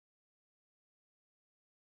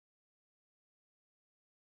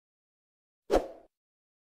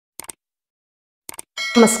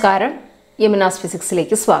നമസ്കാരം, യമുനാസ്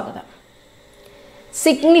ഫിസിക്സിലേക്ക് സ്വാഗതം.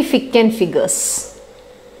 Significant figures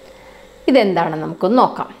ഇതെന്താണെന്ന് നമുക്കൊന്ന്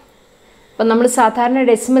നോക്കാം. അപ്പം നമ്മൾ സാധാരണ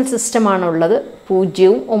ഡെസിമൽ സിസ്റ്റമാണുള്ളത്.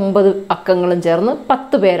 0ഉം 9 അക്കങ്ങളും ചേർന്ന്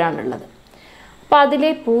 10 പേരാണുള്ളത്. അപ്പോൾ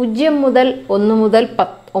അതിലെ 0 മുതൽ 1 മുതൽ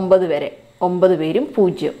 9 വരെ 9 പേരും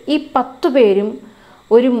 0. ഈ 10 പേരും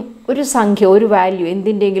ഒരു സംഖ്യ, ഒരു വാല്യൂ,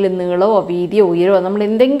 എന്തിൻ്റെങ്കിലും നീളമോ വീതിയോ ഉയരമോ നമ്മൾ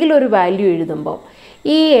എന്തെങ്കിലും ഒരു വാല്യൂ എഴുതുമ്പോൾ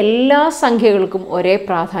ഈ എല്ലാ സംഖ്യകൾക്കും ഒരേ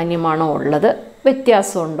പ്രാധാന്യമാണോ ഉള്ളത്,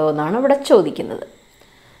 വ്യത്യാസമുണ്ടോ എന്നാണ് ഇവിടെ ചോദിക്കുന്നത്.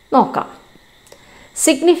 നോക്കാം.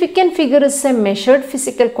 Significant figure is a measured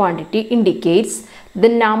physical quantity indicates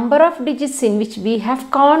the number of digits in which we have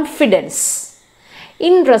confidence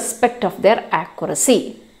in respect of their accuracy.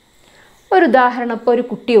 ഒരു ഉദാഹരണം, ഇപ്പോൾ ഒരു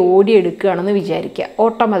കുട്ടി ഓടിയെടുക്കുകയാണെന്ന് വിചാരിക്കുക.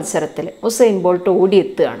 ഓട്ട മത്സരത്തിൽ ഉസൈൻ ബോൾട്ട്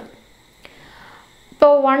ഓടിയെത്തുകയാണ്.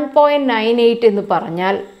 ഇപ്പോൾ 1.98 എന്ന്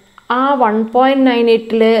പറഞ്ഞാൽ ആ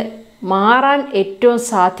 1.98 മാറാൻ ഏറ്റവും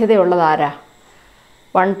സാധ്യതയുള്ളത് ആരാ?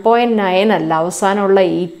 1.9 അല്ല, അവസാനമുള്ള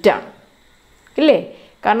 8 ആണ്, ഇല്ലേ?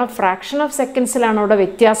 കാരണം ഫ്രാക്ഷൻ ഓഫ് സെക്കൻഡ്സിലാണ് അവിടെ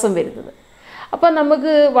വ്യത്യാസം വരുന്നത്. അപ്പോൾ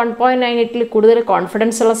നമുക്ക് 1.98 കൂടുതൽ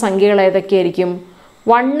കോൺഫിഡൻസ് ഉള്ള സംഖ്യകൾ ഏതൊക്കെയായിരിക്കും?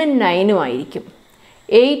 1ഉം 9ഉം ആയിരിക്കും.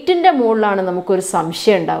 8ൻ്റെ മുകളിലാണ് നമുക്കൊരു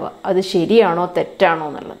സംശയം ഉണ്ടാവുക, അത് ശരിയാണോ തെറ്റാണോ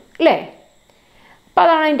എന്നുള്ളത്, അല്ലേ? അപ്പോൾ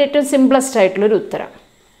അതാണ് അതിൻ്റെ ഏറ്റവും സിംപ്ലസ്റ്റ് ആയിട്ടുള്ളൊരു ഉത്തരം.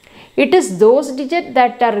 It is those digits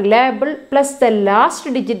that are reliable plus the last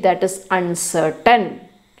digit that is uncertain.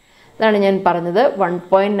 അതാണ് ഞാൻ പറഞ്ഞത്.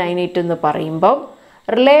 1.98 എന്ന് പറയുമ്പോൾ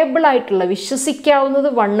റിലയബിൾ ആയിട്ടുള്ള, വിശ്വസിക്കാവുന്നത്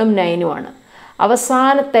 1ഉം 9ഉം ആണ്.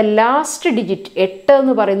 അവസാനത്തെ ലാസ്റ്റ് ഡിജിറ്റ് 8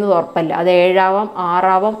 എന്ന് പറയുന്നത് ഉറപ്പല്ല, അത് 7ആവാം,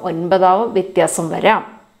 6ആവാം, 9ആവാം, വ്യത്യാസം വരാം.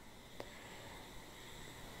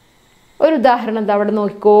 ഒരു ഉദാഹരണം എന്താ, അവിടെ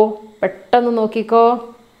നോക്കിക്കോ, പെട്ടെന്ന് നോക്കിക്കോ.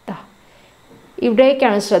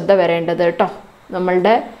 ഇവിടേക്കാണ് ശ്രദ്ധ വരേണ്ടത് കേട്ടോ.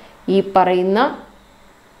 നമ്മളുടെ ഈ പറയുന്ന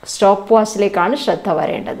സ്റ്റോപ്പ് വാച്ചിലേക്കാണ് ശ്രദ്ധ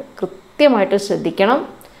വരേണ്ടത്. കൃത്യമായിട്ട് ശ്രദ്ധിക്കണം.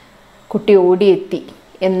 കുട്ടി ഓടിയെത്തി.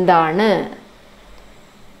 എന്താണ്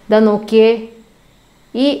ഇതാ നോക്കിയേ,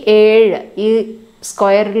 ഈ 7, ഈ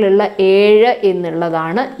സ്ക്വയറിലുള്ള 7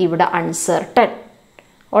 എന്നുള്ളതാണ് ഇവിടെ അൺസർട്ടൻ.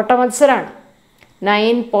 ഓട്ടമത്സരമാണ്.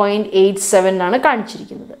 9.87 ആണ്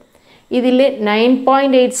കാണിച്ചിരിക്കുന്നത്. ഇതിൽ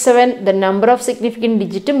 9.87 the number of significant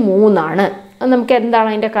digit 3 ആണ്. അത് നമുക്ക് എന്താണ്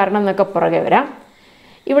അതിൻ്റെ കാരണം എന്നൊക്കെ പുറകെ വരാം.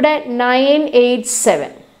 ഇവിടെ 987,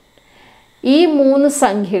 ഈ 3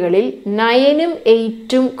 സംഖ്യകളിൽ 9ഉം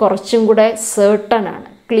 8ഉം കുറച്ചും കൂടെ സേർട്ടൺ ആണ്,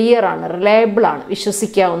 ക്ലിയർ ആണ്, റിലയബിൾ ആണ്,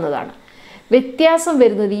 വിശ്വസിക്കാവുന്നതാണ്. വ്യത്യാസം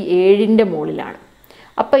വരുന്നത് ഈ 7ൻ്റെ മുകളിലാണ്.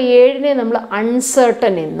 അപ്പോൾ 7നെ നമ്മൾ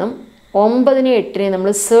അൺസേർട്ടൺ എന്നും 9നെ 8നെ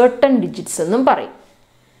നമ്മൾ സേർട്ടൺ ഡിജിറ്റ്സ് എന്നും പറയും.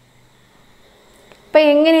 അപ്പോൾ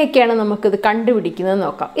എങ്ങനെയൊക്കെയാണ് നമുക്കിത് കണ്ടുപിടിക്കുന്നത്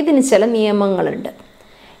നോക്കാം. ഇതിന് ചില നിയമങ്ങളുണ്ട്.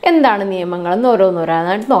 എന്താണ് നിയമങ്ങളെന്ന്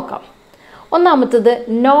ഓരോന്നോരോന്നായിട്ട് നോക്കാം. ഒന്നാമത്തത്,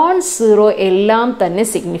 നോൺ സീറോ എല്ലാം തന്നെ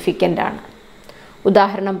സിഗ്നിഫിക്കൻ്റ് ആണ്.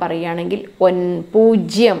 ഉദാഹരണം പറയുകയാണെങ്കിൽ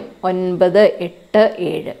 0, 9, 8,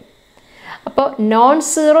 7. അപ്പോൾ നോൺ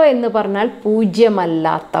സീറോ എന്ന് പറഞ്ഞാൽ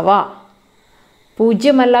പൂജ്യമല്ലാത്തവ.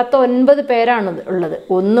 പൂജ്യമല്ലാത്ത 9 പേരാണ് ഉള്ളത്.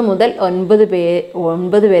 1 മുതൽ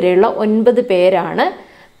 9 വരെയുള്ള 9 പേരാണ്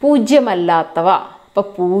പൂജ്യമല്ലാത്തവ. അപ്പോൾ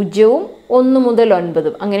 0ഉം 1 മുതൽ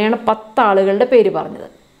 9ഉം, അങ്ങനെയാണ് 10 ആളുകളുടെ പേര് പറഞ്ഞത്.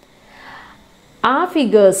 ആ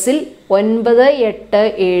ഫിഗേഴ്സിൽ 9, 8,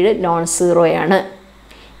 7 നോൺ സീറോയാണ്.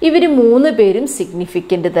 ഇവർ 3 പേരും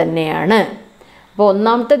സിഗ്നിഫിക്കൻ്റ് തന്നെയാണ്. അപ്പോൾ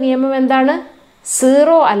ഒന്നാമത്തെ നിയമം എന്താണ്?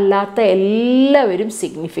 സീറോ അല്ലാത്ത എല്ലാവരും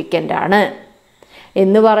സിഗ്നിഫിക്കൻ്റ് ആണ്.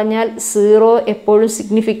 എന്ന് പറഞ്ഞാൽ സീറോ എപ്പോഴും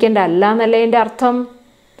സിഗ്നിഫിക്കൻ്റ് അല്ല എന്നല്ല എൻ്റെ അർത്ഥം.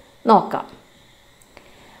 നോക്കാം.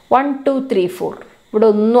 1, 2, 3, 4. ഇവിടെ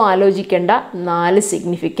ഒന്നും ആലോചിക്കേണ്ട. 4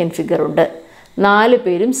 സിഗ്നിഫിക്കൻ്റ് ഫിഗർ ഉണ്ട്. 4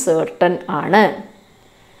 പേരും സേർട്ടൺ ആണ്.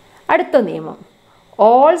 അടുത്ത നിയമം,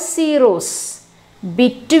 all zeros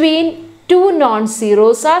between 2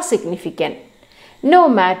 non-zeros are significant no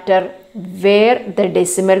matter where the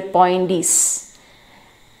decimal point is.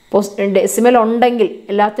 Decimal ഉണ്ടെങ്കിൽ,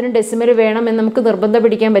 എല്ലാത്തിനും ഡെസിമൽ വേണമെന്ന് നമുക്ക് നിർബന്ധം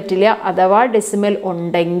പിടിക്കാൻ പറ്റില്ല. അഥവാ ഡെസിമൽ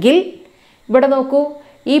ഉണ്ടെങ്കിൽ, ഇവിടെ നോക്കൂ,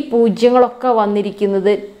 ഈ പൂജ്യങ്ങളൊക്കെ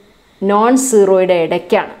വന്നിരിക്കുന്നത് നോൺ സീറോയുടെ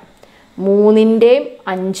ഇടയ്ക്കാണ്. 3ൻ്റെയും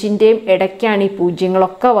 5ൻ്റെയും ഇടയ്ക്കാണ് ഈ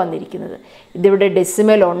പൂജ്യങ്ങളൊക്കെ വന്നിരിക്കുന്നത്. ഇതിവിടെ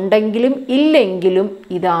ഡെസിമൽ ഉണ്ടെങ്കിലും ഇല്ലെങ്കിലും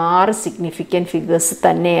ഇത് 6 സിഗ്നിഫിക്കൻറ്റ് ഫിഗേഴ്സ്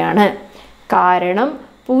തന്നെയാണ്. കാരണം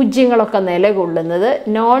പൂജ്യങ്ങളൊക്കെ നിലകൊള്ളുന്നത്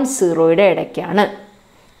നോൺ സീറോയുടെ ഇടയ്ക്കാണ്.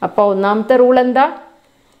 അപ്പോൾ ഒന്നാമത്തെ റൂൾ എന്താ?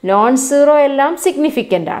 നോൺ സീറോ എല്ലാം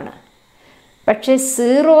സിഗ്നിഫിക്കൻ്റ് ആണ്. പക്ഷേ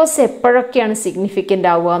സീറോസ് എപ്പോഴൊക്കെയാണ് സിഗ്നിഫിക്കൻ്റ്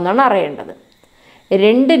ആവുക എന്നാണ് അറിയേണ്ടത്.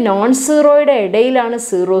 2 നോൺ സീറോയുടെ ഇടയിലാണ്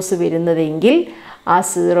സീറോസ് വരുന്നതെങ്കിൽ ആ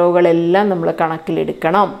സീറോകളെല്ലാം നമ്മൾ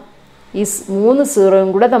കണക്കിലെടുക്കണം. ഈ 3 സീറോയും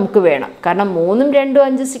കൂടെ നമുക്ക് വേണം. കാരണം 3ഉം 2ഉം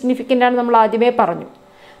 5 സിഗ്നിഫിക്കൻ്റ് ആണ് നമ്മൾ ആദ്യമേ പറഞ്ഞു.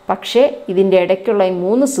 പക്ഷേ ഇതിൻ്റെ ഇടയ്ക്കുള്ള ഈ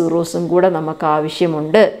 3 സീറോസും കൂടെ നമുക്ക്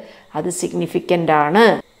ആവശ്യമുണ്ട്. അത് സിഗ്നിഫിക്കൻ്റ് ആണ്.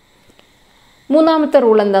 മൂന്നാമത്തെ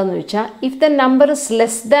റൂൾ എന്താണെന്ന് വെച്ചാൽ if the number is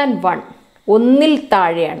less than 1, ഒന്നിൽ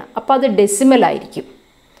താഴെയാണ്, അപ്പോൾ അത് ഡെസിമൽ ആയിരിക്കും,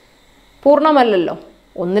 പൂർണ്ണമല്ലല്ലോ.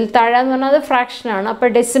 ഒന്നിൽ താഴെ എന്ന് പറഞ്ഞാൽ അത് ഫ്രാക്ഷനാണ്, അപ്പോൾ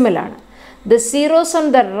ഡെസിമലാണ്. The zeros on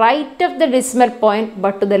the right of the decimal point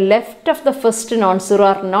but to the left of the first non-zero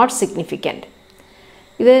are not significant.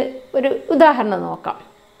 ഇത് ഒരു ഉദാഹരണം നോക്കാം.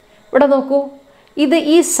 ഇവിടെ നോക്കൂ, ഇത്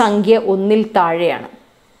ഈ സംഖ്യ ഒന്നിൽ താഴെയാണ്.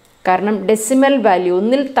 കാരണം ഡെസിമൽ വാല്യൂ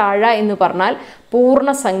ഒന്നിൽ താഴെ എന്ന് പറഞ്ഞാൽ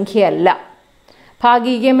പൂർണ്ണസംഖ്യയല്ല,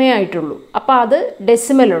 ഭാഗികമേ ആയിട്ടുള്ളൂ. അപ്പോൾ അത്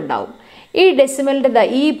ഡെസിമൽ ഉണ്ടാവും. ഈ ഡെസിമലിൻ്റെ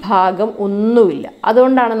ഈ ഭാഗം ഒന്നുമില്ല,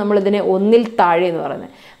 അതുകൊണ്ടാണ് നമ്മളിതിനെ ഒന്നിൽ താഴെ എന്ന്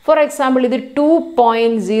പറയുന്നത്. ഫോർ എക്സാമ്പിൾ ഇത്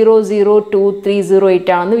 2.002308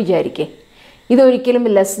 ആണെന്ന് വിചാരിക്കേ. ഇതൊരിക്കലും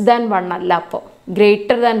ലെസ് ദാൻ 1 അല്ല, അപ്പോൾ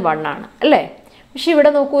ഗ്രേറ്റർ ദാൻ 1 ആണ് അല്ലേ. പക്ഷെ ഇവിടെ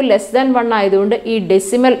നോക്കൂ, ലെസ് ദാൻ 1 ആയതുകൊണ്ട് ഈ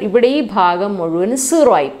ഡെസിമൽ ഇവിടെ ഈ ഭാഗം മുഴുവൻ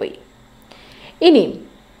 0 ആയിപ്പോയി. ഇനിയും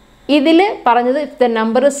ഇതിൽ പറഞ്ഞത് if the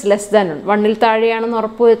number is less than 1ൽ താഴെയാണെന്ന്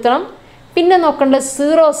ഉറപ്പുവരുത്തണം. പിന്നെ നോക്കേണ്ടത്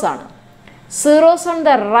സീറോസ് ആണ്. Zeros on the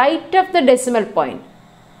right of the decimal point,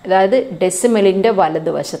 അതായത് ഡെസിമലിൻ്റെ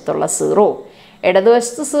വലതുവശത്തുള്ള സീറോ.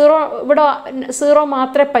 ഇടതുവശത്ത് ഇവിടെ 0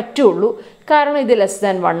 മാത്രമേ പറ്റുള്ളൂ, കാരണം ഇത് ലെസ്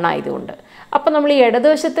ദാൻ 1 ആയതുകൊണ്ട്. അപ്പോൾ നമ്മൾ ഈ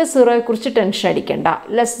ഇടതുവശത്തെ 0യെക്കുറിച്ച് ടെൻഷൻ അടിക്കേണ്ട,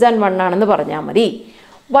 ലെസ് ദാൻ 1 ആണെന്ന് പറഞ്ഞാൽ മതി.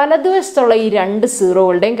 വലതുവശത്തുള്ള ഈ 2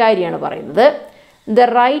 സീറോകളുടെയും കാര്യമാണ് പറയുന്നത്. The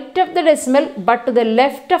right of the decimal but to the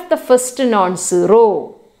left of the first non zero.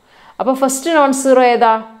 അപ്പോൾ ഫസ്റ്റ് നോൺ സീറോ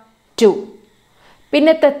ഏതാ? 2.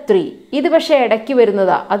 പിന്നത്തെ 3. ഇത് പക്ഷേ ഇടയ്ക്ക്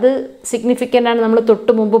വരുന്നതാ, അത് സിഗ്നിഫിക്കൻ്റ് ആണ്, നമ്മൾ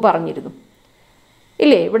തൊട്ട് മുമ്പ് പറഞ്ഞിരുന്നു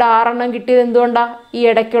ഇല്ലേ. ഇവിടെ 6 എണ്ണം കിട്ടിയത് എന്തുകൊണ്ടാണ്? ഈ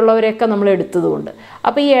ഇടയ്ക്കുള്ളവരെയൊക്കെ നമ്മൾ എടുത്തതുകൊണ്ട്.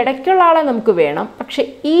 അപ്പോൾ ഈ ഇടയ്ക്കുള്ള ആളെ നമുക്ക് വേണം. പക്ഷേ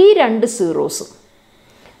ഈ 2 സീറോസും,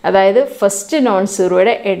 അതായത് ഫസ്റ്റ് നോൺ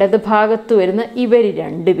സീറോയുടെ ഇടത് ഭാഗത്ത് വരുന്ന ഇവർ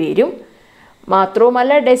 2 പേരും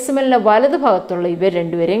മാത്രവുമല്ല ഡെസിമലിൻ്റെ വലത് ഭാഗത്തുള്ള ഇവർ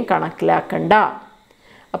 2 പേരെയും കണക്കിലാക്കണ്ട.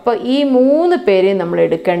 അപ്പോൾ ഈ 3 പേരെയും നമ്മൾ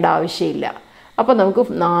എടുക്കേണ്ട ആവശ്യമില്ല. അപ്പോൾ നമുക്ക്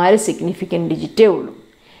 4 സിഗ്നിഫിക്കൻ്റ് ഡിജിറ്റേ ഉള്ളൂ.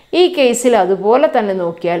 ഈ കേസിൽ അതുപോലെ തന്നെ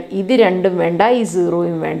നോക്കിയാൽ ഇത് 2ഉം വേണ്ട, ഈ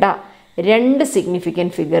 0യും വേണ്ട, 2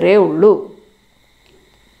 സിഗ്നിഫിക്കൻ്റ് ഫിഗറേ ഉള്ളൂ.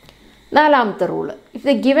 നാലാമത്തെ rule, if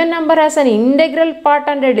the given number has an integral part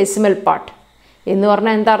and A decimal part. എന്ന്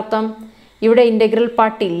പറഞ്ഞാൽ എന്താ അർത്ഥം? ഇവിടെ ഇൻ്റഗ്രൽ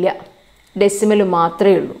പാർട്ട് ഇല്ല, ഡെസിമൽ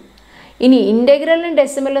മാത്രമേ ഉള്ളൂ. ഇനി ഇൻ്റഗ്രലും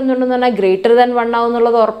ഡെസിമലും എന്നുണ്ടെന്ന് പറഞ്ഞാൽ ഗ്രേറ്റർ ദാൻ 1 ആവും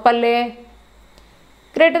എന്നുള്ളത് ഉറപ്പല്ലേ?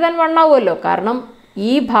 ഗ്രേറ്റർ ദാൻ 1 ആവുമല്ലോ, കാരണം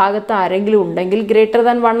ഈ ഭാഗത്ത് ആരെങ്കിലും ഉണ്ടെങ്കിൽ ഗ്രേറ്റർ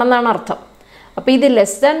ദാൻ 1 എന്നാണ് അർത്ഥം. അപ്പോൾ ഇത്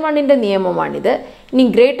ലെസ് ദാൻ 1ൻ്റെ നിയമമാണിത്. ഇനി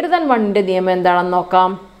ഗ്രേറ്റർ ദാൻ 1ൻ്റെ നിയമം എന്താണെന്ന്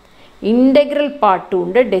നോക്കാം. ഇൻ്റഗ്രൽ പാർട്ടും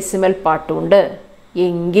ഉണ്ട്, ഡെസിമൽ പാർട്ടും ഉണ്ട്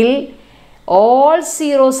എങ്കിൽ ഓൾ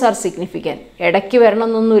സീറോസ് ആർ സിഗ്നിഫിക്കൻറ്റ്. ഇടയ്ക്ക്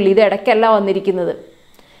വരണമെന്നൊന്നുമില്ല, ഇത് ഇടയ്ക്കല്ല വന്നിരിക്കുന്നത്.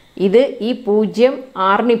 ഇത് ഈ 0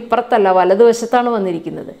 6ന് ഇപ്പുറത്തല്ല, വലതുവശത്താണ്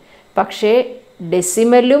വന്നിരിക്കുന്നത്. പക്ഷേ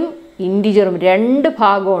ഡെസിമലും ഇൻറ്റിജറും 2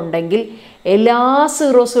 ഭാഗം ഉണ്ടെങ്കിൽ എല്ലാ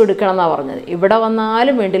സീറോസും എടുക്കണം എന്നാണ് പറഞ്ഞത്. ഇവിടെ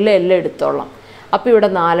വന്നാലും വേണ്ടില്ല, എല്ലാം എടുത്തോളാം. അപ്പോൾ ഇവിടെ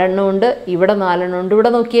 4 എണ്ണം ഉണ്ട്, ഇവിടെ 4 എണ്ണം ഉണ്ട്.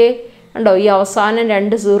 ഇവിടെ നോക്കിയേ, ഉണ്ടോ ഈ അവസാനം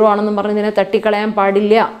 2 0 ആണെന്നും പറഞ്ഞ് ഇതിനെ തട്ടിക്കളയാൻ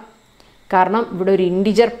പാടില്ല. കാരണം ഇവിടെ ഒരു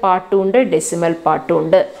ഇൻറ്റിജർ പാർട്ടും ഉണ്ട്, ഡെസിമൽ പാർട്ടും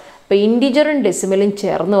ഉണ്ട്. അപ്പോൾ ഇൻറ്റിജറും ഡെസിമലും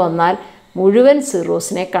ചേർന്ന് വന്നാൽ മുഴുവൻ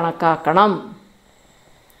സീറോസിനെ കണക്കാക്കണം.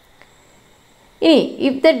 ഇനി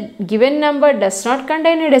if the given number does not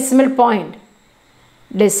contain A decimal point,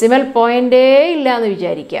 decimal പോയിൻ്റേ ഇല്ല എന്ന്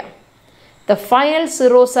വിചാരിക്കുക. The final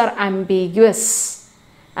zeros R ആംബിഗ്യുവസ്.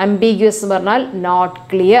 ആംബിഗ്യുവസ് എന്ന് പറഞ്ഞാൽ നോട്ട്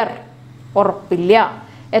ക്ലിയർ, ഉറപ്പില്ല.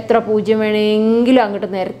 എത്ര 0 വേണമെങ്കിലും അങ്ങോട്ട്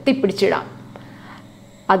നിരത്തി പിടിച്ചിടാം,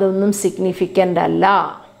 അതൊന്നും സിഗ്നിഫിക്കൻ്റ് അല്ല.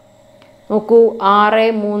 നോക്കൂ,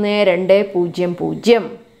 6 3 2 0 0.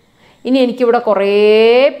 ഇനി എനിക്കിവിടെ കുറേ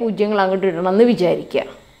 0കൾ അങ്ങോട്ട് ഇടണമെന്ന് വിചാരിക്കുക,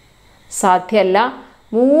 സാധ്യമല്ല.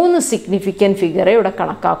 3 സിഗ്നിഫിക്കൻ്റ് ഫിഗറേ ഇവിടെ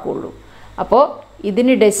കണക്കാക്കുള്ളൂ. അപ്പോൾ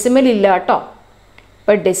ഇതിന് ഡെസിമൽ ഇല്ല കേട്ടോ.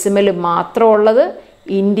 ഇപ്പോൾ ഡെസിമൽ മാത്രം ഉള്ളത്,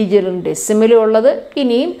 ഇൻറ്റിജറും ഡെസിമലും ഉള്ളത്,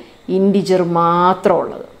 ഇനിയും ഇൻറ്റിജർ മാത്രം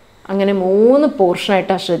ഉള്ളത്. അങ്ങനെ 3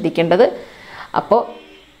 പോർഷനായിട്ടാണ് ശ്രദ്ധിക്കേണ്ടത്. അപ്പോൾ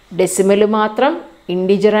ഡെസിമൽ മാത്രം,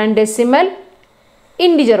 ഇൻറ്റിജർ ആൻഡ് ഡെസിമൽ,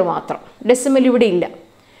 ഇൻറ്റിജർ മാത്രം. ഡെസിമൽ ഇവിടെ ഇല്ല.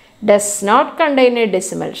 Does not contain A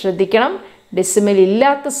decimal. ശ്രദ്ധിക്കണം, ഡെസിമൽ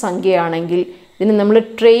ഇല്ലാത്ത സംഖ്യയാണെങ്കിൽ ഇതിന് നമ്മൾ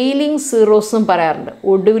ട്രെയിലിംഗ് സീറോസ് എന്നും പറയാറുണ്ട്.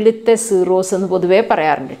 ഒടുവിലത്തെ സീറോസ് എന്ന് പൊതുവേ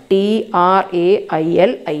പറയാറുണ്ട്.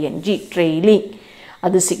 TRAILING, trailing.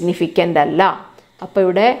 അത് സിഗ്നിഫിക്കൻ്റ് അല്ല. അപ്പോൾ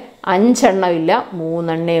ഇവിടെ 5 എണ്ണമില്ല, 3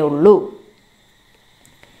 എണ്ണേ ഉള്ളൂ.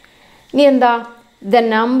 ഇനി എന്താ? The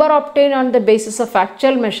number obtain on the basis of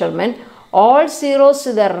actual measurement, all zeros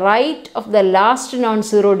to the right of the last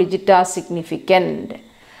non-zero digit are significant.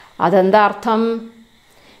 അതെന്താ അർത്ഥം?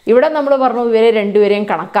 ഇവിടെ നമ്മൾ പറഞ്ഞു ഇവരെ 2 പേരെയും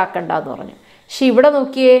കണക്കാക്കണ്ടെന്ന് പറഞ്ഞു. പക്ഷെ ഇവിടെ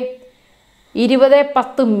നോക്കിയേ,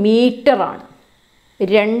 20-10 മീറ്ററാണ്,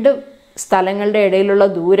 2 സ്ഥലങ്ങളുടെ ഇടയിലുള്ള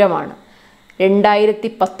ദൂരമാണ്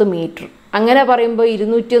 2010 മീറ്റർ. അങ്ങനെ പറയുമ്പോൾ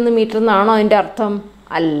 201 മീറ്റർ എന്നാണോ അതിൻ്റെ അർത്ഥം?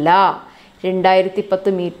 അല്ല,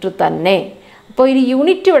 2010 മീറ്റർ തന്നെ. അപ്പോൾ ഒരു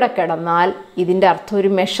യൂണിറ്റ് ഇവിടെ കിടന്നാൽ ഇതിൻ്റെ അർത്ഥം ഒരു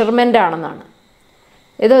മെഷർമെൻ്റ് ആണെന്നാണ്.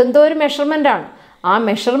 ഇത് എന്തോ ഒരു മെഷർമെൻ്റാണ്. ആ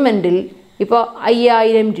മെഷർമെൻറ്റിൽ ഇപ്പോൾ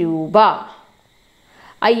 5000 രൂപ,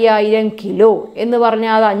 5000 കിലോ എന്ന്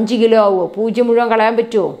പറഞ്ഞാൽ അത് 5 കിലോ ആവുമോ? 0 മുഴുവൻ കളയാൻ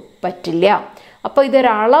പറ്റുമോ? പറ്റില്ല. അപ്പോൾ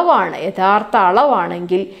ഇതൊരളവാണ്. യഥാർത്ഥ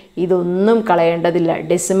അളവാണെങ്കിൽ ഇതൊന്നും കളയേണ്ടതില്ല.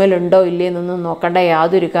 ഡെസിമൽ ഉണ്ടോ ഇല്ലേ എന്നൊന്നും നോക്കേണ്ട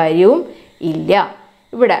യാതൊരു കാര്യവും ഇല്ല.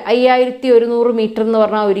 ഇവിടെ 5100 മീറ്റർ എന്ന്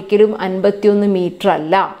പറഞ്ഞാൽ ഒരിക്കലും 51 മീറ്റർ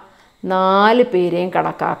അല്ല, 4 പേരെയും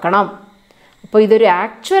കണക്കാക്കണം. അപ്പോൾ ഇതൊരു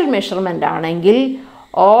ആക്ച്വൽ മെഷർമെൻ്റ് ആണെങ്കിൽ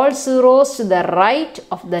all zeros to the right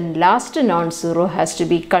of the last non-zero has to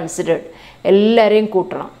be considered. എല്ലാവരെയും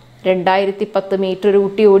കൂട്ടണം. 2010 മീറ്റർ ഒരു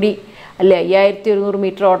കുട്ടി ഓടി, അല്ലെ 5100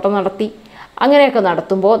 മീറ്റർ ഓട്ടം നടത്തി, അങ്ങനെയൊക്കെ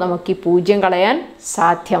നടത്തുമ്പോൾ നമുക്ക് ഈ 0 കളയാൻ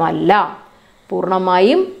സാധ്യമല്ല.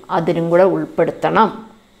 പൂർണ്ണമായും അതിനും കൂടെ ഉൾപ്പെടുത്തണം.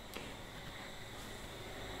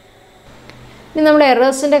 ഇനി നമ്മൾ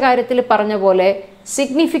എറേഴ്സിൻ്റെ കാര്യത്തിൽ പറഞ്ഞ പോലെ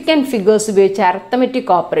സിഗ്നിഫിക്കൻറ്റ് ഫിഗേഴ്സ് ഉപയോഗിച്ച്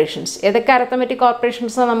അരിത്തമെറ്റിക് ഓപ്പറേഷൻസ്, ഏതൊക്കെ അരിത്തമെറ്റിക്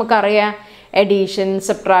ഓപ്പറേഷൻസാണ് നമുക്കറിയാം? Edition,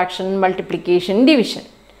 subtraction, multiplication, division.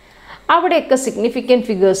 അവിടെയൊക്കെ സിഗ്നിഫിക്കൻറ്റ്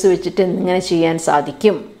ഫിഗേഴ്സ് വെച്ചിട്ട് എങ്ങനെ ചെയ്യാൻ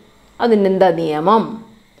സാധിക്കും? അതിനെന്താ നിയമം?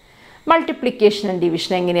 മൾട്ടിപ്ലിക്കേഷൻ ആൻഡ്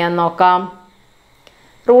ഡിവിഷൻ എങ്ങനെയാണെന്ന് നോക്കാം.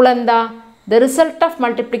 റൂൾ എന്താ? The result of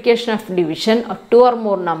multiplication of division of 2 or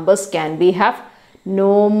more numbers can be have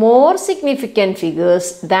no more significant figures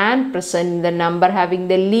than present in the number having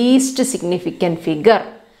the least significant figure.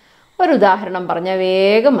 ഒരു ഉദാഹരണം പറഞ്ഞാൽ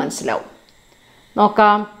വേഗം മനസ്സിലാവും.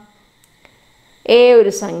 നോക്കാം. A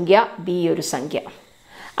ഒരു സംഖ്യ, ബി ഒരു സംഖ്യ.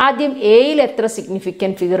 ആദ്യം എയിൽ എത്ര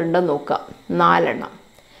സിഗ്നിഫിക്കൻറ്റ് ഫിഗർ ഉണ്ടെന്ന് നോക്കുക. 4 എണ്ണം.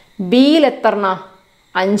 ബിയിൽ എത്ര എണ്ണം?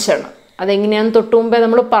 5 എണ്ണം. അതെങ്ങനെയാണെന്ന് തൊട്ട് മുമ്പേ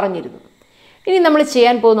നമ്മൾ പറഞ്ഞിരുന്നു. ഇനി നമ്മൾ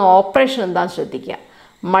ചെയ്യാൻ പോകുന്ന ഓപ്പറേഷൻ എന്താണെന്ന് ശ്രദ്ധിക്കുക.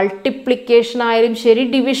 മൾട്ടിപ്ലിക്കേഷൻ ആയാലും ശരി,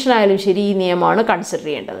 ഡിവിഷൻ ആയാലും ശരി, ഈ നിയമമാണ് കൺസിഡർ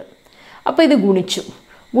ചെയ്യേണ്ടത്. അപ്പോൾ ഇത്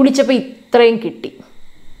ഗുണിച്ചപ്പോൾ ഇത്രയും കിട്ടി.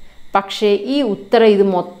 പക്ഷേ ഈ ഉത്തരം ഇത്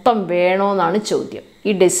മൊത്തം വേണോ എന്നാണ് ചോദ്യം. ഈ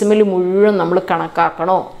ഡെസിമൽ മുഴുവൻ നമ്മൾ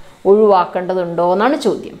കണക്കാക്കണോ, ഒഴിവാക്കേണ്ടതുണ്ടോ എന്നാണ്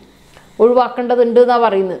ചോദ്യം. ഒഴിവാക്കേണ്ടതുണ്ട് എന്നാണ്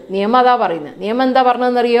പറയുന്നത്. നിയമം അതാ പറയുന്നത്. നിയമം എന്താ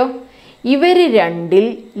പറഞ്ഞതെന്നറിയോ? ഇവർ രണ്ടിൽ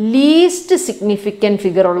ലീസ്റ്റ് സിഗ്നിഫിക്കൻറ്റ്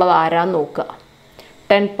ഫിഗർ ഉള്ളത് ആരാന്ന് നോക്കുക.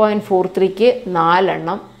 10.43ക്ക് 4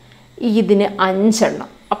 എണ്ണം, ഇതിന് 5 എണ്ണം.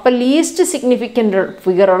 അപ്പോൾ ലീസ്റ്റ് സിഗ്നിഫിക്കൻ്റ്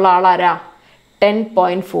ഫിഗർ ഉള്ള ആളാരാ?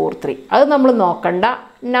 10.43. അത് നമ്മൾ നോക്കണ്ട,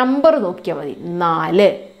 നമ്പർ നോക്കിയാൽ മതി, 4.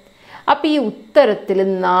 അപ്പോൾ ഈ ഉത്തരത്തിൽ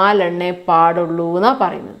 4 എണ്ണേ പാടുള്ളൂ എന്നാണ്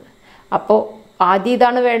പറയുന്നത്. അപ്പോൾ ആദ്യം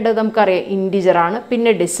ഇതാണ് വേണ്ടത്, നമുക്കറിയാം, ഇൻറ്റിജറാണ്,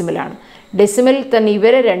 പിന്നെ ഡെസിമലാണ്. ഡെസിമലിൽ തന്നെ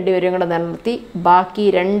ഇവരെ രണ്ടുപേരും കൂടെ നിലനിർത്തി ബാക്കി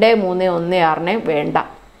 2, 3, 1, 6 വേണ്ട.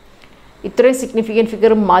 ഇത്രയും സിഗ്നിഫിക്കൻറ്റ്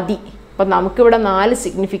ഫിഗർ മതി. അപ്പം നമുക്കിവിടെ 4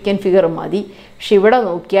 സിഗ്നിഫിക്കൻറ്റ് ഫിഗർ മതി. പക്ഷെ ഇവിടെ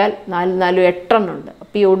നോക്കിയാൽ 4, 4, 8 എണ്ണം ഉണ്ട്.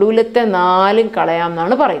 അപ്പോൾ ഈ ഒടുവിലത്തെ 4 കളയാം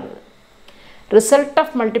എന്നാണ് പറയുന്നത്. Result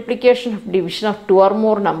of multiplication of division of 2 or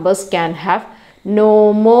more numbers can have no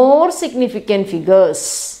more significant figures.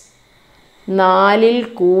 4ൽ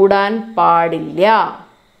കൂടാൻ പാടില്ല.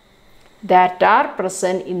 that are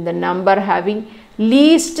present in the number having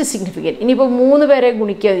least significant. ഇനിയിപ്പോൾ 3 പേരെ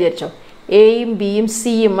ഗുണിക്കുക വിചാരിച്ചോ. എയും ബിയും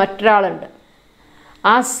സിയും, മറ്റൊരാളുണ്ട്.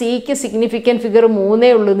 ആ സിക്ക് സിഗ്നിഫിക്കൻറ്റ് ഫിഗർ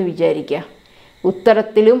 3 ഉള്ളൂ എന്ന് വിചാരിക്കുക.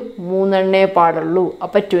 ഉത്തരത്തിലും 3 എണ്ണേ പാടുള്ളൂ.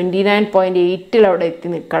 അപ്പോൾ 29.8 അവിടെ എത്തി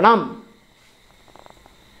നിൽക്കണം.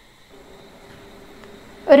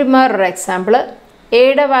 വേറൊരു എക്സാമ്പിൾ.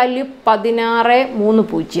 എയുടെ വാല്യൂ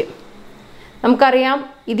 16.30. നമുക്കറിയാം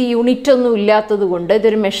ഇത് യൂണിറ്റ് ഒന്നും ഇല്ലാത്തത് കൊണ്ട്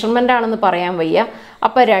ഇതൊരു മെഷർമെൻ്റ് ആണെന്ന് പറയാൻ വയ്യ.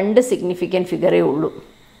 അപ്പോൾ 2 സിഗ്നിഫിക്കൻറ്റ് ഫിഗറേ ഉള്ളൂ.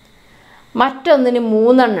 മറ്റൊന്നിന്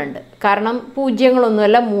 3 എണ്ണം ഉണ്ട്. കാരണം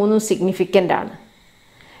പൂജ്യങ്ങളൊന്നുമല്ല, 3 സിഗ്നിഫിക്കൻ്റ് ആണ്.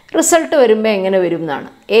 റിസൾട്ട് വരുമ്പോൾ എങ്ങനെ വരും എന്നാണ്.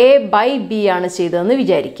 എ ബൈ ബി ആണ് ചെയ്തതെന്ന്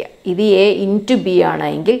വിചാരിക്കുക. ഇത് എ ഇൻറ്റു ബി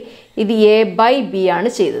ആണെങ്കിൽ ഇത് എ ബൈ ബി ആണ്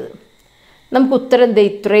ചെയ്തത്. നമുക്ക് ഉത്തരം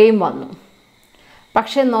ഇത്രയും വന്നു.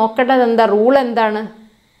 പക്ഷേ നോക്കേണ്ടത് എന്താ? റൂൾ എന്താണ്?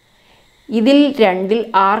 ഇതിൽ രണ്ടിൽ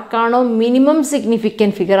ആർക്കാണോ മിനിമം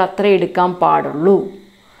സിഗ്നിഫിക്കൻറ്റ് ഫിഗർ അത്ര എടുക്കാൻ പാടുള്ളൂ.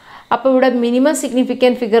 അപ്പോൾ ഇവിടെ മിനിമം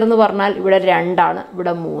സിഗ്നിഫിക്കൻറ്റ് ഫിഗർ എന്ന് പറഞ്ഞാൽ ഇവിടെ 2 ആണ്,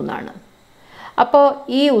 ഇവിടെ 3 ആണ്. അപ്പോൾ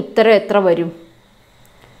ഈ ഉത്തരം എത്ര വരും?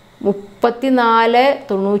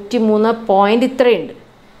 34.93 പോയിൻ്റ് ഇത്രയുണ്ട്.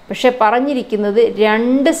 പക്ഷേ പറഞ്ഞിരിക്കുന്നത്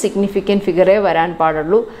 2 സിഗ്നിഫിക്കൻറ്റ് ഫിഗറേ വരാൻ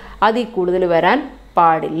പാടുള്ളൂ, അതിൽ കൂടുതൽ വരാൻ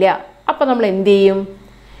പാടില്ല. അപ്പോൾ നമ്മൾ എന്ത് ചെയ്യും?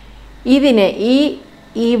 ഇതിനെ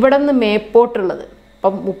ഇവിടെ നിന്ന് മേപ്പോട്ടുള്ളത്,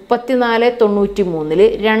 അപ്പം 34.93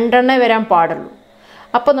 2 എണ്ണേ വരാൻ പാടുള്ളൂ.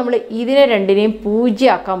 അപ്പോൾ നമ്മൾ ഇതിനെ രണ്ടിനെയും 0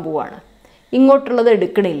 ആക്കാൻ പോവാണ്. ഇങ്ങോട്ടുള്ളത്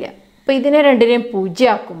എടുക്കണില്ല. അപ്പോൾ ഇതിനെ രണ്ടിനെയും 0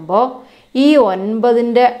 ആക്കുമ്പോൾ ഈ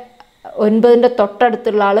 9ൻ്റെ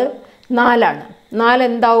തൊട്ടടുത്തുള്ള ആൾ 4 ആണ്. 4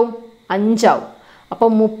 എന്താവും? 5 ആവും. അപ്പോൾ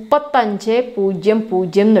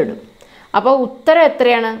 35.00 എന്നിടും. അപ്പോൾ ഉത്തരം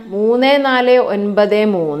എത്രയാണ്?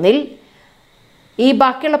 3493 ഈ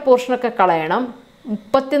ബാക്കിയുള്ള പോർഷനൊക്കെ കളയണം.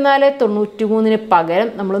 34.93 പകരം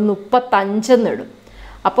നമ്മൾ 35 എന്നിടും.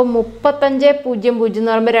 അപ്പം 35.00 എന്ന്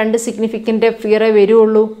പറയുമ്പോൾ 2 സിഗ്നിഫിക്കൻ്റ് ഫിഗറേ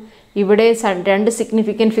വരുള്ളൂ. ഇവിടെ 2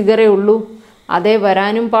 സിഗ്നിഫിക്കൻ്റ് ഫിഗറേ ഉള്ളൂ, അതേ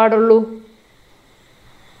വരാനും പാടുള്ളൂ.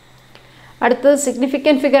 അടുത്തത്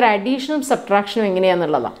സിഗ്നിഫിക്കൻ്റ് ഫിഗർ അഡീഷനും സബ്ട്രാക്ഷനും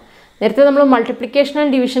എങ്ങനെയാണെന്നുള്ളതാണ്. നേരത്തെ നമ്മൾ മൾട്ടിപ്ലിക്കേഷൻ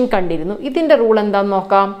ആൻഡ് ഡിവിഷൻ കണ്ടിരുന്നു. ഇതിൻ്റെ റൂൾ എന്താണെന്ന്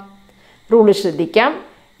നോക്കാം. റൂള് ശ്രദ്ധിക്കാം.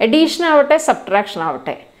 അഡീഷൻ ആവട്ടെ സബ്ട്രാക്ഷൻ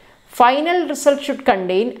ആവട്ടെ, final result should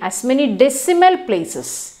contain as many decimal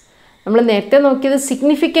places. നമ്മൾ നേരത്തെ നോക്കിയത്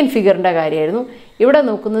സിഗ്നിഫിക്കൻ്റ് ഫിഗറിൻ്റെ കാര്യമായിരുന്നു. ഇവിടെ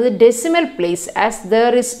നോക്കുന്നത് decimal place as there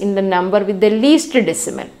is in the number with the least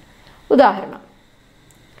decimal. ഉദാഹരണം,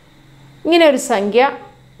 ഇങ്ങനെ ഒരു സംഖ്യ,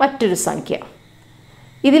 മറ്റൊരു സംഖ്യ.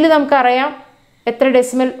 ഇതിൽ നമുക്കറിയാം എത്ര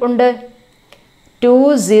ഡെസിമൽ ഉണ്ട്,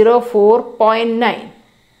 204.9.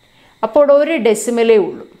 അപ്പോൾ ഒരു ഡെസിമലേ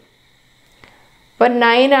ഉള്ളൂ. അപ്പം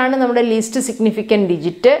 9 ആണ് നമ്മുടെ ലീസ്റ്റ് സിഗ്നിഫിക്കൻ്റ്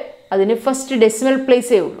ഡിജിറ്റ്, അതിന് ഫസ്റ്റ് ഡെസിമൽ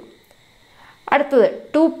പ്ലേസേ ഉള്ളൂ. അടുത്തത്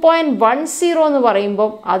 2.10 എന്ന്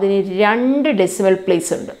പറയുമ്പം അതിന് 2 ഡെസിമൽ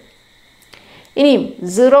പ്ലേസ് ഉണ്ട്. ഇനിയും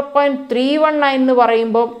 0.319 എന്ന്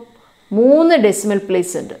പറയുമ്പം 3 ഡെസിമൽ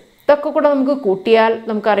പ്ലേസ് ഉണ്ട്. ഇതൊക്കെ കൂടെ നമുക്ക് കൂട്ടിയാൽ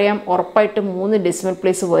നമുക്കറിയാം ഉറപ്പായിട്ടും 3 ഡെസിമൽ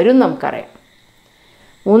പ്ലേസ് വരും. നമുക്കറിയാം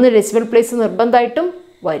 3 ഡെസിമൽ പ്ലേസ് നിർബന്ധമായിട്ടും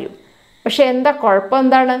വരും. പക്ഷേ എന്താ കുഴപ്പം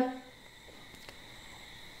എന്താണ്?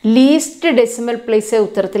 ലീസ്റ്റ് ഡെസിമൽ പ്ലേസേ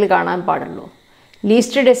ഉത്തരത്തിൽ കാണാൻ പാടുള്ളൂ.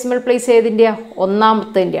 Least decimal place ഏതിൻ്റെയാണ്?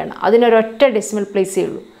 ഒന്നാമത്തേൻ്റെയാണ്. അതിനൊരൊറ്റ ഡെസിമൽ പ്ലേസേ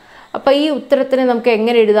ഉള്ളൂ. അപ്പോൾ ഈ ഉത്തരത്തിനെ നമുക്ക്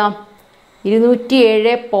എങ്ങനെ എഴുതാം?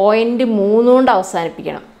 207.3 കൊണ്ട്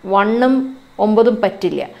അവസാനിപ്പിക്കണം. 1ഉം 9ഉം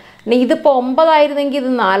പറ്റില്ല. ഇതിപ്പോൾ 9 ആയിരുന്നെങ്കിൽ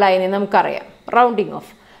ഇത് 4 ആയിരുന്നേ, നമുക്കറിയാം, റൗണ്ടിങ്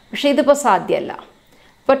ഓഫ്. പക്ഷേ ഇതിപ്പോൾ സാധ്യമല്ല.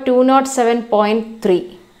 അപ്പോൾ 207.3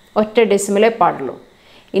 ഒറ്റ ഡെസിമലേ പാടുള്ളൂ.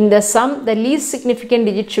 In the sum the least significant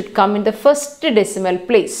digit should come in the first decimal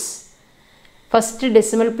place. First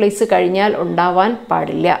decimal place കഴിഞ്ഞാൽ ഉണ്ടാവാൻ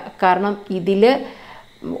പാടില്ല. കാരണം ഇതിൽ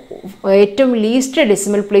ഏറ്റവും ലീസ്റ്റ്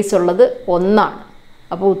ഡെസിമൽ പ്ലേസ് ഉള്ളത് 1 ആണ്.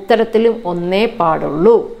 അപ്പോൾ ഉത്തരത്തിലും 1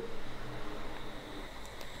 പാടുള്ളൂ.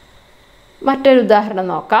 മറ്റൊരു ഉദാഹരണം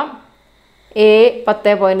നോക്കാം. A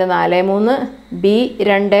 10.43, B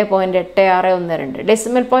 2.8612.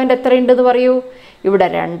 ഡെസിമൽ പോയിൻ്റ് എത്രയുണ്ടെന്ന് പറയൂ. ഇവിടെ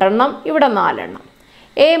 2 എണ്ണം, ഇവിടെ 4 എണ്ണം.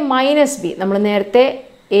 A മൈനസ് ബി, നമ്മൾ നേരത്തെ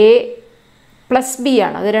A പ്ലസ് ബി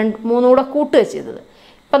ആണ്, അത് 3 കൂടെ കൂട്ടുക ചെയ്തത്.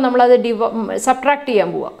 ഇപ്പം നമ്മളത് സബ്ട്രാക്ട് ചെയ്യാൻ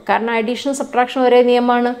പോവുക. കാരണം അഡീഷനും സബ്ട്രാക്ഷനും ഒരേ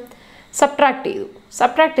നിയമമാണ്. സബ്ട്രാക്ട്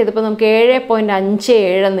ചെയ്തപ്പോൾ നമുക്ക്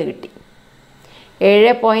 7.57 എന്ന് കിട്ടി.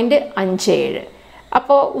 7.57.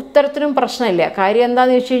 അപ്പോൾ ഉത്തരത്തിനും പ്രശ്നമില്ല. കാര്യം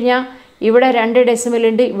എന്താണെന്ന് വെച്ച് കഴിഞ്ഞാൽ ഇവിടെ 2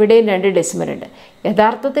 ഡെസിമലുണ്ട്, ഇവിടെയും 2 ഡെസിമലുണ്ട്.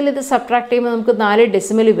 യഥാർത്ഥത്തിൽ ഇത് സബ്ട്രാക്ട് ചെയ്യുമ്പോൾ നമുക്ക് 4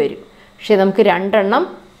 ഡെസിമൽ വരും. പക്ഷേ നമുക്ക് 2 എണ്ണം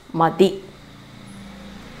മതി.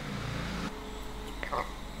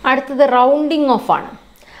 അടുത്തത് റൗണ്ടിങ് ഓഫ് ആണ്.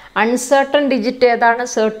 അൺസർട്ടൺ ഡിജിറ്റ് ഏതാണ്,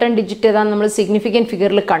 സർട്ടൺ ഡിജിറ്റ് ഏതാണ് നമ്മൾ സിഗ്നിഫിക്കൻ്റ്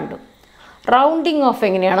ഫിഗറിൽ കണ്ടു. റൗണ്ടിങ് ഓഫ്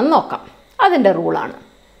എങ്ങനെയാണെന്ന് നോക്കാം. അതിൻ്റെ റൂളാണ്,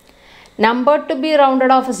 number two B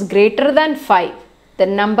rounded of is greater than 5, the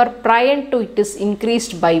number prior to it is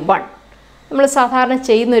increased by 1. നമ്മൾ സാധാരണ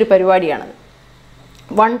ചെയ്യുന്നൊരു പരിപാടിയാണത്.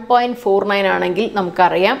 1.49 ആണെങ്കിൽ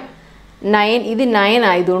നമുക്കറിയാം 9, ഇത് 9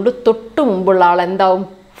 ആയതുകൊണ്ട് തൊട്ട് മുമ്പുള്ള ആൾ എന്താവും?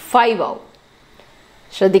 5 ആവും.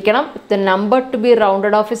 ശ്രദ്ധിക്കണം, the number two B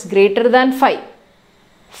rounded of is greater than 5.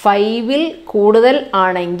 5ൽ കൂടുതൽ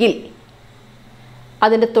ആണെങ്കിൽ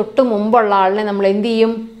അതിൻ്റെ തൊട്ട് മുമ്പുള്ള ആളിനെ നമ്മൾ എന്ത്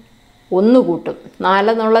ചെയ്യും? 1 കൂട്ടും. 4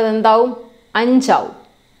 എന്നുള്ളത് എന്താവും? 5 ആവും.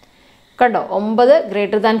 കണ്ടോ, 9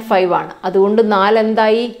 ഗ്രേറ്റർ ദാൻ 5 ആണ്. അതുകൊണ്ട് 4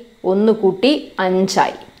 എന്തായി? 1 കൂട്ടി 5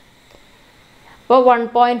 ആയി. അപ്പോൾ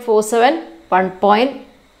 1.47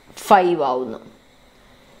 1.5 ആവുന്നു.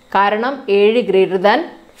 കാരണം 7 ഗ്രേറ്റർ ദാൻ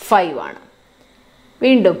 5 ആണ്.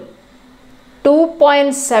 വീണ്ടും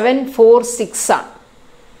 2.746 ആണ്.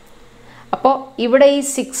 അപ്പോൾ ഇവിടെ ഈ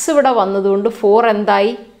 6 ഇവിടെ വന്നതുകൊണ്ട് 4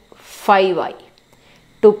 എന്തായി? 5 ആയി.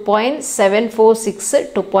 2.746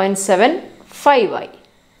 2.75 ആയി.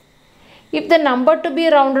 If the number two B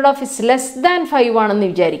rounded of is less than 5 ആണെന്ന്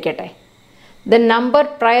വിചാരിക്കട്ടെ. The number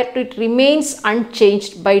prior to it remains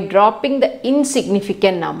unchanged by dropping the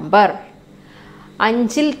insignificant number.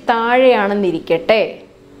 5ൽ താഴെയാണെന്നിരിക്കട്ടെ.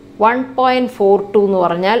 1.42 എന്ന്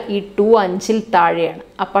പറഞ്ഞാൽ ഈ 2 5ൽ താഴെയാണ്.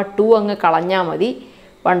 അപ്പോൾ 2 അങ്ങ് കളഞ്ഞാൽ മതി.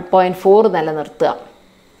 1.4 നിലനിർത്തുക.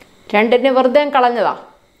 2നെ വെറുതെ കളഞ്ഞതാ.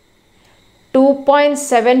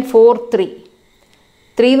 2.743.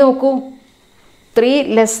 3 നോക്കൂ, 3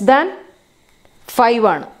 ലെസ് ദാൻ 5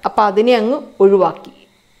 ആണ്. അപ്പോൾ അതിനെ അങ്ങ് ഒഴിവാക്കി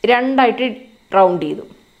 2 ആയിട്ട് റൗണ്ട് ചെയ്തു.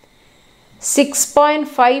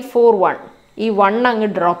 6.541, ഈ 1 അങ്ങ്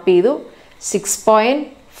ഡ്രോപ്പ് ചെയ്തു.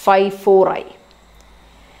 6.54 ആയി.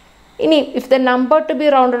 ഇനി if the number two B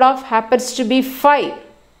rounded of happens to B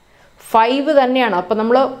 5 തന്നെയാണ്. അപ്പോൾ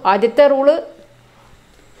നമ്മൾ ആദ്യത്തെ റൂള്.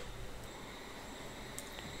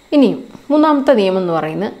 ഇനിയും മൂന്നാമത്തെ നിയമം എന്ന്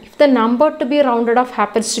പറയുന്നത്, if the number two B rounded of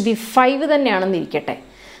happens to B 5 തന്നെയാണെന്നിരിക്കട്ടെ.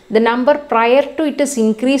 The number prior to it is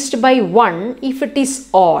increased by 1 if it is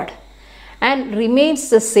odd and remains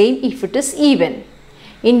the same if it is even.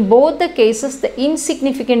 In both the cases, the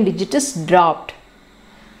insignificant digit is dropped.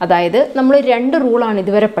 അതായത് നമ്മൾ രണ്ട് റൂളാണ്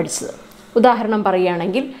ഇതുവരെ പഠിച്ചത്. ഉദാഹരണം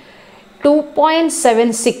പറയുകയാണെങ്കിൽ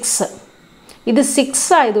 2.76 ഇത് 6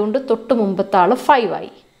 ആയതുകൊണ്ട് തൊട്ട് മുമ്പത്തെ ആൾ 5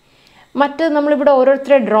 ആയി. മറ്റ് നമ്മളിവിടെ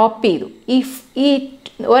ഓരോരുത്തരെ ഡ്രോപ്പ് ചെയ്തു. ഈ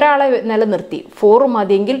ഒരാളെ നിലനിർത്തി 4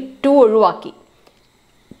 മതിയെങ്കിൽ 2 ഒഴിവാക്കി.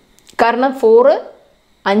 കാരണം 4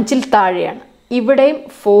 5-ൽ താഴെയാണ്. ഇവിടെയും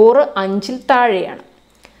 4 5-ൽ താഴെയാണ്.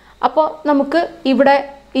 അപ്പോൾ നമുക്ക് ഇവിടെ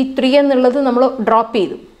ഈ 3 എന്നുള്ളത് നമ്മൾ ഡ്രോപ്പ്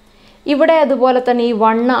ചെയ്തു. ഇവിടെ അതുപോലെ തന്നെ ഈ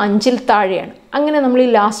 1 5-ൽ താഴെയാണ്. അങ്ങനെ നമ്മൾ ഈ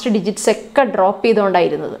ലാസ്റ്റ് ഡിജിറ്റ്സ് ഒക്കെ ഡ്രോപ്പ്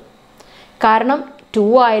ചെയ്തുകൊണ്ടായിരുന്നത്. കാരണം 2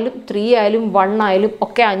 ആയാലും 3 ആയാലും 1 ആയാലും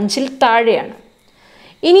ഒക്കെ 5-ൽ താഴെയാണ്.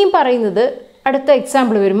 ഇനിയും പറയുന്നത് അടുത്ത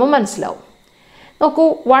എക്സാമ്പിൾ വരുമ്പോൾ മനസ്സിലാവും. നോക്കൂ,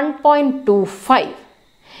 1.25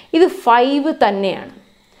 ഇത് 5 തന്നെയാണ്.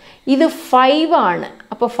 ഇത് 5 ആണ്.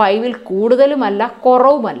 അപ്പോൾ 5-ൽ കൂടുതലുമല്ല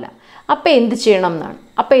കുറവുമല്ല. അപ്പോൾ എന്ത് ചെയ്യണം എന്നാണ്.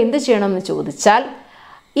 അപ്പോൾ എന്ത് ചെയ്യണം എന്ന് ചോദിച്ചാൽ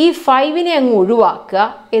ഈ 5-നെ അങ്ങ് ഒഴിവാക്കുക,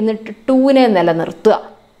 എന്നിട്ട് 2-നെ നിലനിർത്തുക.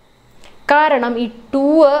 കാരണം ഈ 2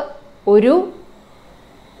 ഒരു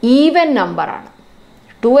ഈവൻ നമ്പറാണ്.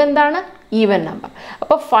 2 എന്താണ്? Even number.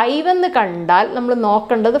 അപ്പോൾ 5 എന്ന് കണ്ടാൽ നമ്മൾ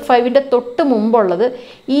നോക്കേണ്ടത് 5-ൻ്റെ തൊട്ട് മുമ്പുള്ളത്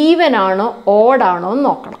ഈവൻ ആണോ ഓഡാണോ എന്ന്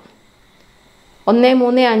നോക്കണം. 1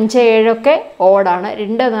 3 5 7 ഒക്കെ ഓഡാണ്.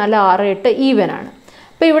 2 4 6 8 ഈവൻ ആണ്.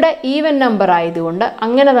 അപ്പോൾ ഇവിടെ ഈവൻ നമ്പർ ആയതുകൊണ്ട്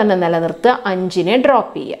അങ്ങനെ തന്നെ നിലനിർത്തുക, 5-നെ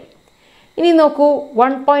ഡ്രോപ്പ് ചെയ്യുക. ഇനി നോക്കൂ,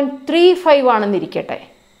 1.35 ആണെന്നിരിക്കട്ടെ.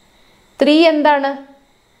 3 എന്താണ്?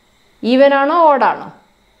 ഈവൻ ആണോ ഓഡാണോ?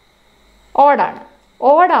 ഓഡാണ്.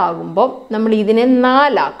 ഓഡാകുമ്പോൾ നമ്മൾ ഇതിനെ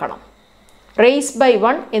 4 ആക്കണം. റേസ് ബൈ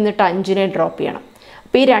 1 എന്നിട്ട് 5-നെ ഡ്രോപ്പ് ചെയ്യണം.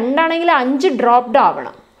 അപ്പോൾ ഈ 2 ആണെങ്കിൽ 5 ഡ്രോപ്ഡ്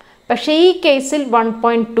ആവണം. പക്ഷേ ഈ കേസിൽ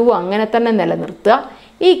 1.2 അങ്ങനെ തന്നെ നിലനിർത്തുക.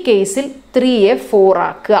 ഈ കേസിൽ 3-യെ 4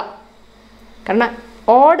 ആക്കുക. കാരണം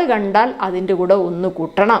ഓഡ് കണ്ടാൽ അതിൻ്റെ കൂടെ 1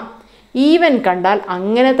 കൂട്ടണം. ഈവൻ കണ്ടാൽ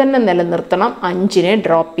അങ്ങനെ തന്നെ നിലനിർത്തണം, 5-നെ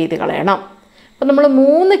ഡ്രോപ്പ് ചെയ്ത് കളയണം. അപ്പോൾ നമ്മൾ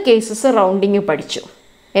 3 കേസസ് റൗണ്ടിങ് പഠിച്ചു.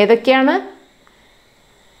 ഏതൊക്കെയാണ്?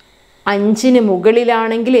 5-ന്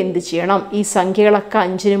മുകളിലാണെങ്കിൽ എന്ത് ചെയ്യണം? ഈ സംഖ്യകളൊക്കെ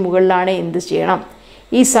 5-ന് മുകളിലാണ് എന്ത് ചെയ്യണം?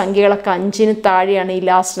 ഈ സംഖ്യകളൊക്കെ 5-ന് താഴെയാണ് ഈ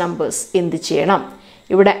ലാസ്റ്റ് നമ്പേഴ്സ് എന്ത് ചെയ്യണം?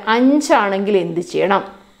 ഇവിടെ 5 ആണെങ്കിൽ എന്ത് ചെയ്യണം?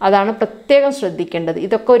 അതാണ് പ്രത്യേകം ശ്രദ്ധിക്കേണ്ടത്.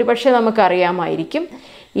 ഇതൊക്കെ ഒരു പക്ഷേ നമുക്കറിയാമായിരിക്കും.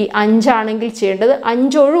 ഈ 5 ആണെങ്കിൽ ചെയ്യേണ്ടത്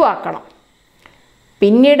 5 ഒഴിവാക്കണം.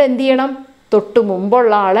 പിന്നീട് എന്ത് ചെയ്യണം? തൊട്ട്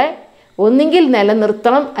മുമ്പുള്ള ആളെ ഒന്നുകിൽ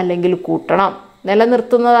നിലനിർത്തണം അല്ലെങ്കിൽ കൂട്ടണം.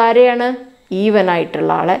 നിലനിർത്തുന്നത് ആരെയാണ്? ഈവൻ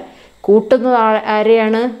ആയിട്ടുള്ള ആളെ. കൂട്ടുന്നത്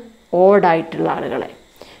ആരെയാണ്? ഓഡായിട്ടുള്ള ആളുകളെ.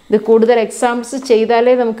 ഇത് കൂടുതൽ എക്സാമ്പിൾസ്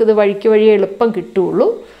ചെയ്താലേ നമുക്കിത് വഴിക്ക് വഴി എളുപ്പം കിട്ടുകയുള്ളൂ.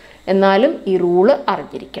 എന്നാലും ഈ റൂള്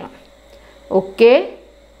അറിഞ്ഞിരിക്കണം. Okay,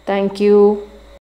 thank you.